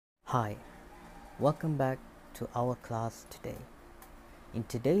Hi, welcome back to our class today. In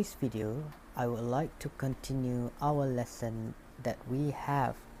today's video, I would like to continue our lesson that we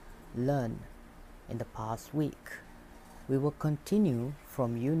have learned in the past week. We will continue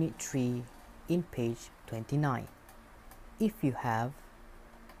from Unit 3 in page 29. If you have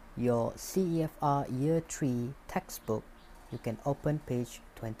your CEFR Year 3 textbook, you can open page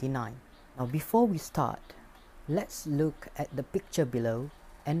 29. Now before we start, let's look at the picture below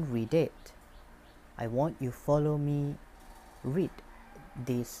and read it. I want you follow me read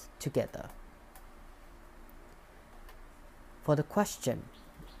this together. For the question,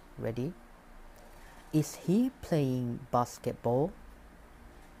 ready? Is he playing basketball?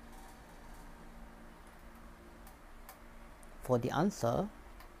 For the answer,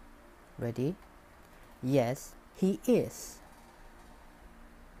 ready? Yes, he is.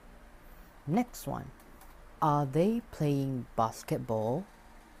 Next one, are they playing basketball?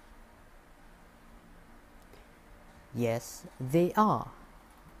 Yes, they are.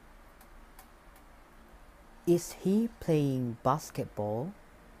 Is he playing basketball?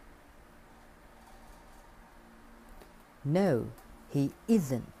 No, he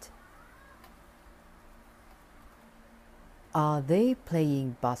isn't. Are they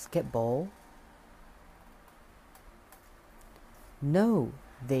playing basketball? No,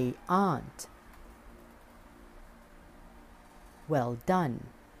 they aren't. Well done.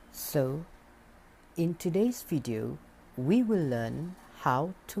 So, in today's video, we will learn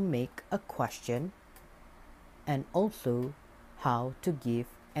how to make a question and also how to give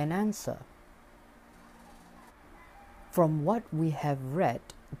an answer. From what we have read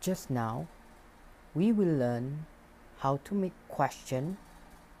just now, we will learn how to make question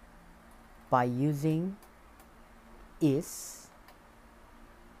by using is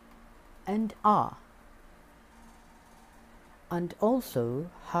and are, and also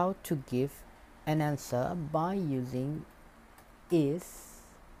how to give an answer by using is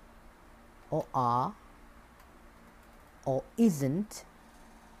or are or isn't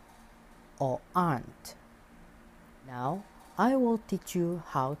or aren't. Now I will teach you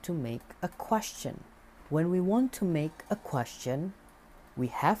how to make a question. When we want to make a question, we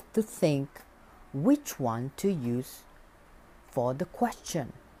have to think which one to use for the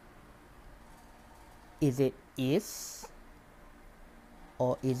question. Is it is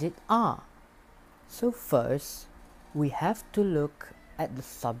or is it are? So first, we have to look at the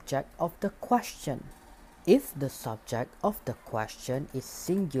subject of the question. If the subject of the question is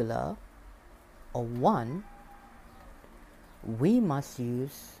singular or one, we must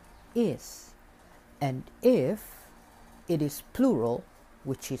use is. And if it is plural,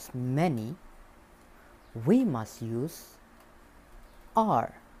 which is many, we must use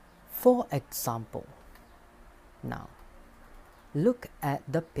are. For example, now look at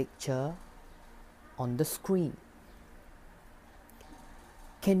the picture on the screen.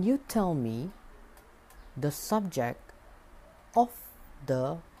 Can you tell me the subject of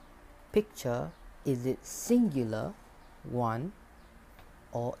the picture? Is it singular, one,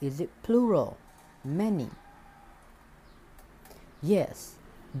 or is it plural, many? Yes,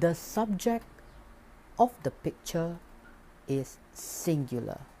 the subject of the picture is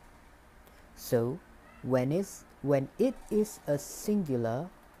singular. So when it is a singular,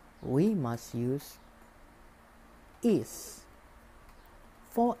 we must use is.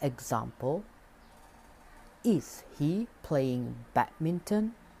 For example, is he playing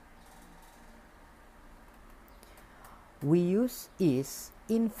badminton? We use is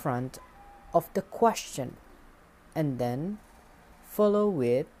in front of the question and then follow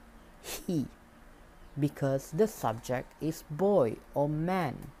with he because the subject is boy or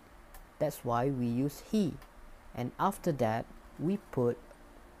man. That's why we use he, and after that we put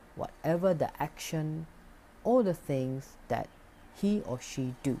whatever the action or the things that he or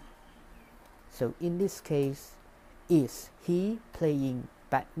she do. So in this case, is he playing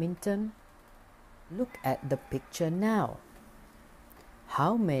badminton? Look at the picture now.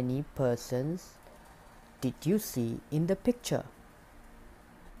 How many persons did you see in the picture?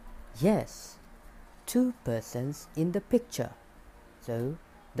 Yes, 2 persons in the picture. So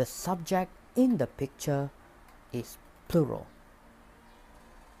the subject in the picture is plural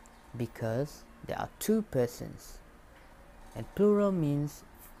because there are 2 persons, and plural means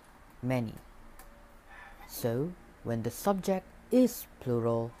many. So when the subject is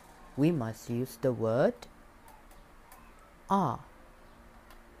plural, we must use the word are.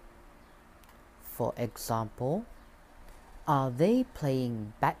 For example, are they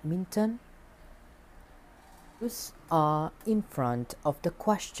playing badminton? Use are in front of the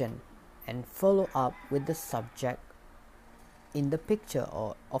question and follow up with the subject in the picture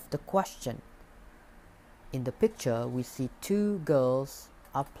or of the question. In the picture, we see two girls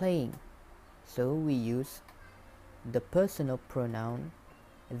are playing, so we use the personal pronoun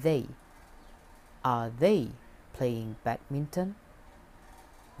they. Are they playing badminton?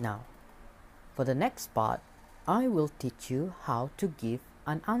 Now, for the next part, I will teach you how to give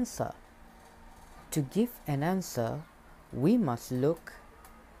an answer. To give an answer, we must look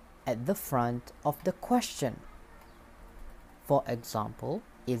at the front of the question. For example,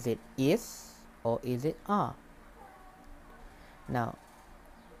 is it is or is it are? Now,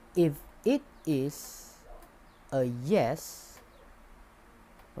 if it is a yes,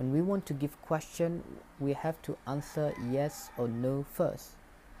 when we want to give question, we have to answer yes or no first.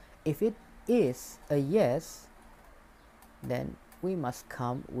 If it is a yes, then we must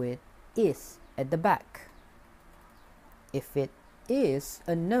come with is at the back. If it is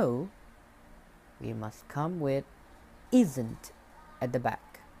a no, we must come with isn't at the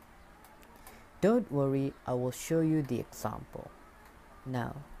back. Don't worry, I will show you the example.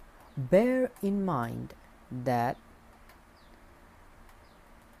 Now, bear in mind that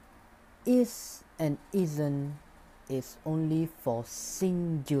is and isn't is only for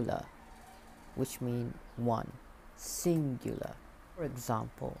singular, which means one, singular. For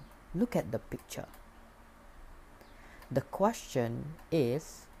example, look at the picture. The question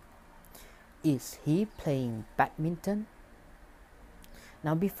is he playing badminton?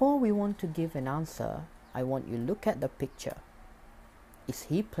 Now, before we want to give an answer, I want you to look at the picture. Is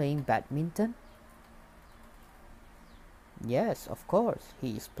he playing badminton? Yes, of course,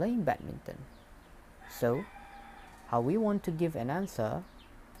 he is playing badminton. So, how we want to give an answer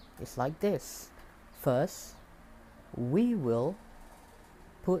is like this. First, we will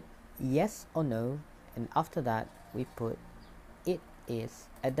put yes or no, and after that, we put it is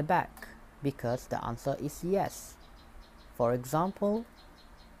at the back because the answer is yes. For example,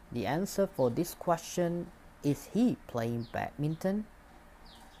 the answer for this question, is he playing badminton?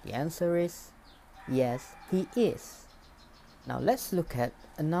 The answer is yes, he is. Now let's look at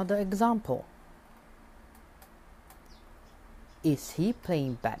another example. Is he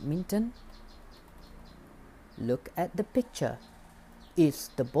playing badminton? Look at the picture.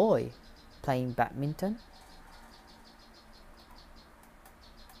 Is the boy playing badminton?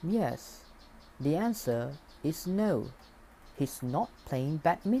 Yes, the answer is no. He's not playing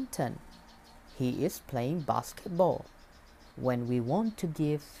badminton. He is playing basketball. When we want to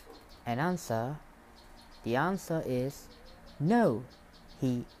give an answer, the answer is no,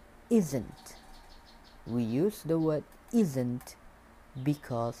 he isn't. We use the word isn't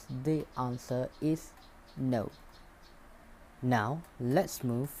because the answer is no. Now let's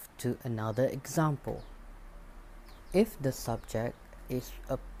move to another example. If the subject is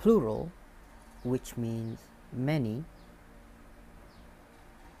a plural, which means many,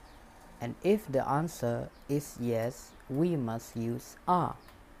 and if the answer is yes, we must use are.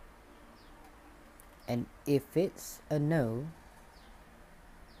 And if it's a no,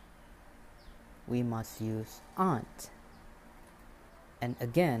 we must use aren't. And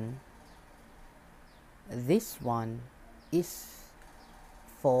again, this one is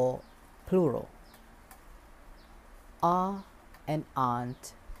for plural. Are and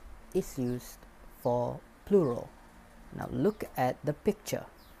aren't is used for plural. Now look at the picture.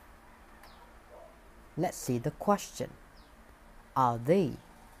 Let's see the question. Are they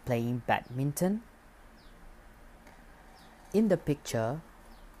playing badminton? In the picture,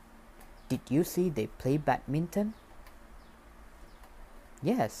 did you see they play badminton?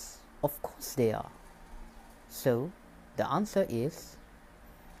 Yes, of course they are. So the answer is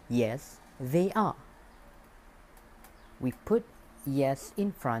yes, they are. We put yes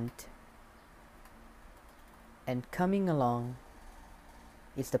in front, and coming along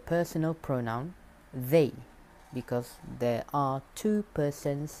is the personal pronoun they, because there are two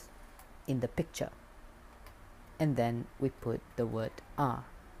persons in the picture. And then we put the word are.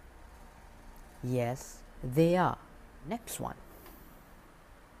 Yes, they are. Next one.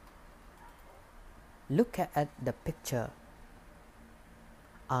 Look at the picture.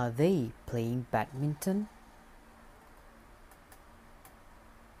 Are they playing badminton?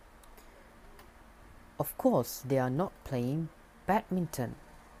 Of course, they are not playing badminton.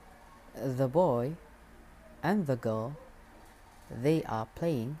 The boy and the girl, they are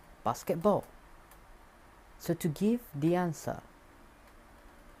playing basketball. So to give the answer,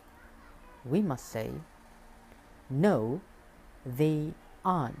 we must say, no, they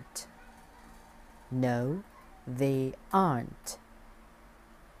aren't. No, they aren't.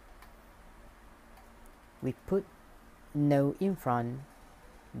 We put no in front,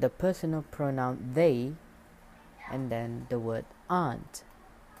 the personal pronoun they, and then the word aren't.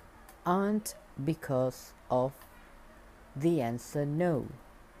 Aren't because of the answer no.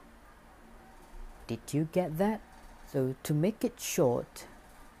 Did you get that? So to make it short,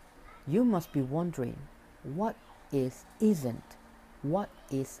 you must be wondering, what is isn't? What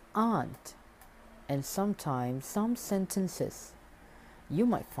is aren't? And sometimes some sentences you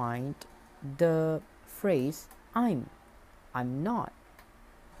might find the phrase I'm not.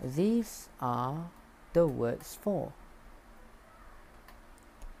 These are the words for.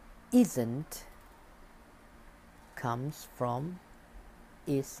 Isn't comes from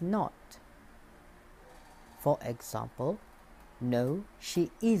is not. For example, no, she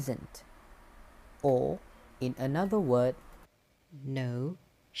isn't. Or in another word, no,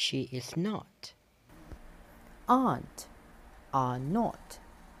 she is not. Aren't are not.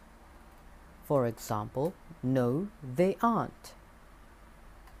 For example, no, they aren't.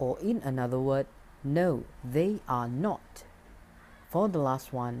 Or in another word, no, they are not. For the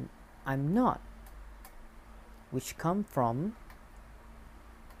last one, I'm not, which come from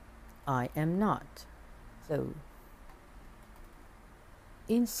I am not. So,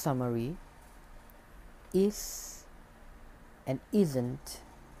 in summary, is and isn't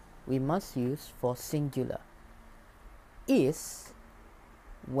we must use for singular. Is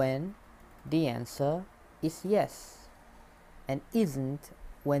when the answer is yes, and isn't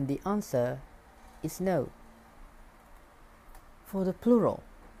when the answer is no. For the plural,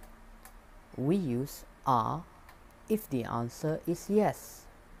 we use are if the answer is yes,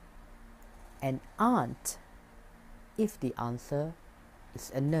 and aren't if the answer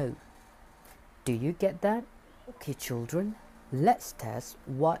is a no. Do you get that? Okay, children, let's test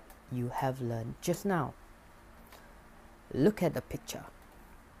what you have learned just now. Look at the picture.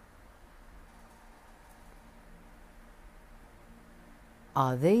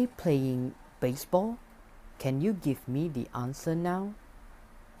 Are they playing baseball? Can you give me the answer now?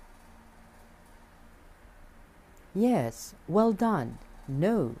 Yes, well done.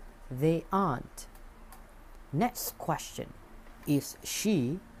 No, they aren't. Next question. Is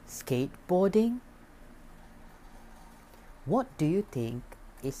she skateboarding? What do you think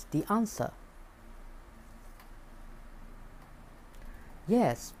is the answer?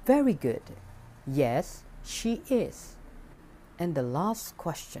 Yes, very good. Yes, she is. And the last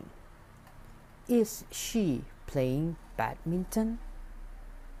question. Is she playing badminton?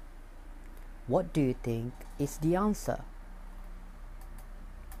 What do you think is the answer?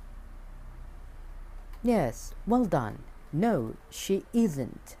 Yes, well done. No, she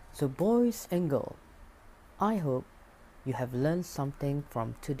isn't. So boys and girls, I hope you have learned something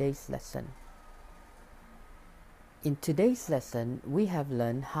from today's lesson. In today's lesson, we have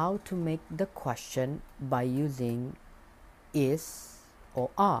learned how to make the question by using is or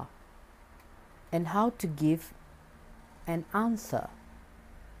are, and how to give an answer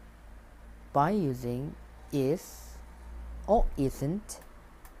by using is or isn't,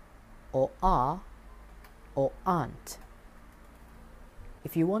 or are or aren't.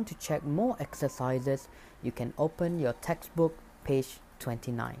 If you want to check more exercises, you can open your textbook, page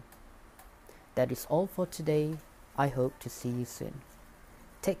 29. That is all for today. I hope to see you soon.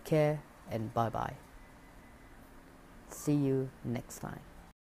 Take care and bye-bye. See you next time.